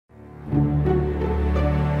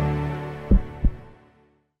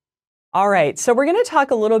All right, so we're going to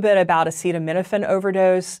talk a little bit about acetaminophen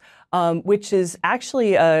overdose, which is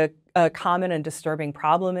actually a common and disturbing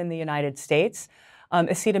problem in the United States.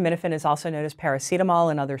 Acetaminophen is also known as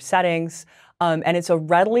paracetamol in other settings, and it's a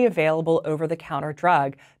readily available over-the-counter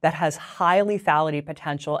drug that has high lethality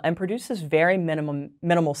potential and produces very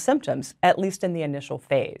minimal symptoms, at least in the initial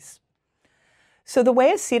phase. So the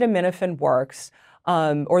way acetaminophen works,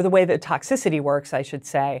 or the way that toxicity works, I should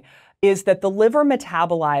say, is that the liver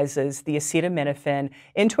metabolizes the acetaminophen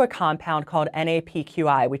into a compound called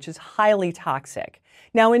NAPQI, which is highly toxic.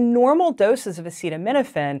 Now, in normal doses of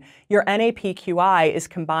acetaminophen, your NAPQI is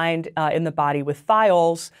combined in the body with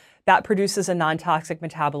thiols. That produces a non-toxic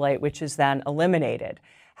metabolite, which is then eliminated.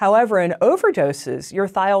 However, in overdoses, your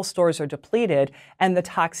thiol stores are depleted and the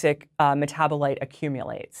toxic metabolite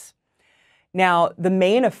accumulates. Now, the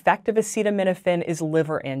main effect of acetaminophen is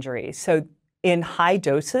liver injury. So in high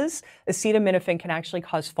doses, acetaminophen can actually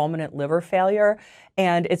cause fulminant liver failure,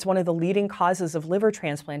 and it's one of the leading causes of liver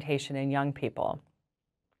transplantation in young people.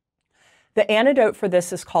 The antidote for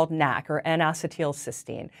this is called NAC, or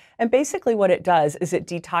N-acetylcysteine. And basically what it does is it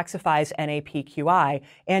detoxifies NAPQI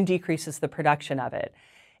and decreases the production of it.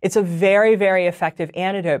 It's a very, very effective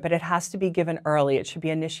antidote, but it has to be given early. It should be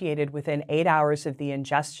initiated within 8 hours of the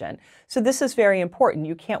ingestion. So this is very important.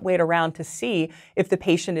 You can't wait around to see if the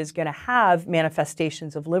patient is going to have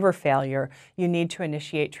manifestations of liver failure. You need to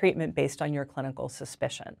initiate treatment based on your clinical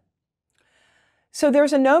suspicion. So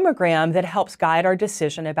there's a nomogram that helps guide our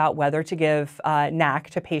decision about whether to give NAC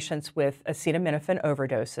to patients with acetaminophen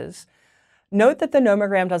overdoses. Note that the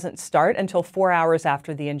nomogram doesn't start until 4 hours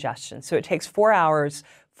after the ingestion. So it takes 4 hours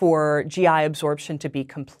for GI absorption to be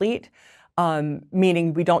complete,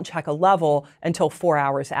 meaning we don't check a level until 4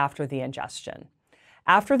 hours after the ingestion.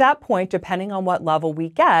 After that point, depending on what level we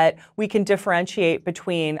get, we can differentiate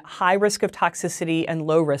between high risk of toxicity and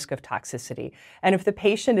low risk of toxicity. And if the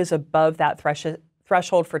patient is above that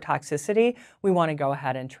threshold for toxicity, we want to go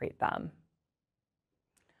ahead and treat them.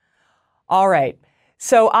 All right.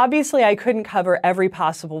 So obviously I couldn't cover every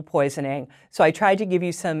possible poisoning, so I tried to give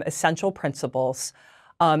you some essential principles.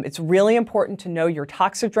 It's really important to know your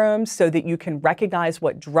toxidromes so that you can recognize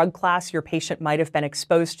what drug class your patient might have been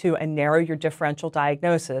exposed to and narrow your differential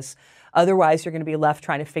diagnosis. Otherwise, you're going to be left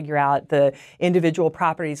trying to figure out the individual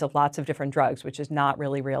properties of lots of different drugs, which is not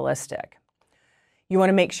really realistic. You want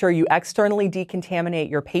to make sure you externally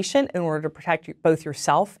decontaminate your patient in order to protect both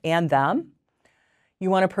yourself and them.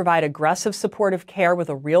 You want to provide aggressive supportive care with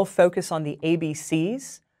a real focus on the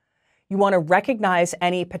ABCs. You want to recognize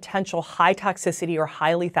any potential high toxicity or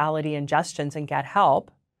high lethality ingestions and get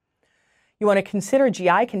help. You want to consider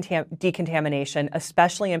GI decontamination,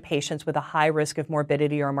 especially in patients with a high risk of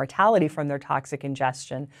morbidity or mortality from their toxic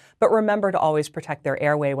ingestion, but remember to always protect their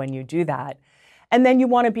airway when you do that. And then you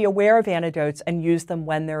want to be aware of antidotes and use them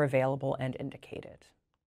when they're available and indicated.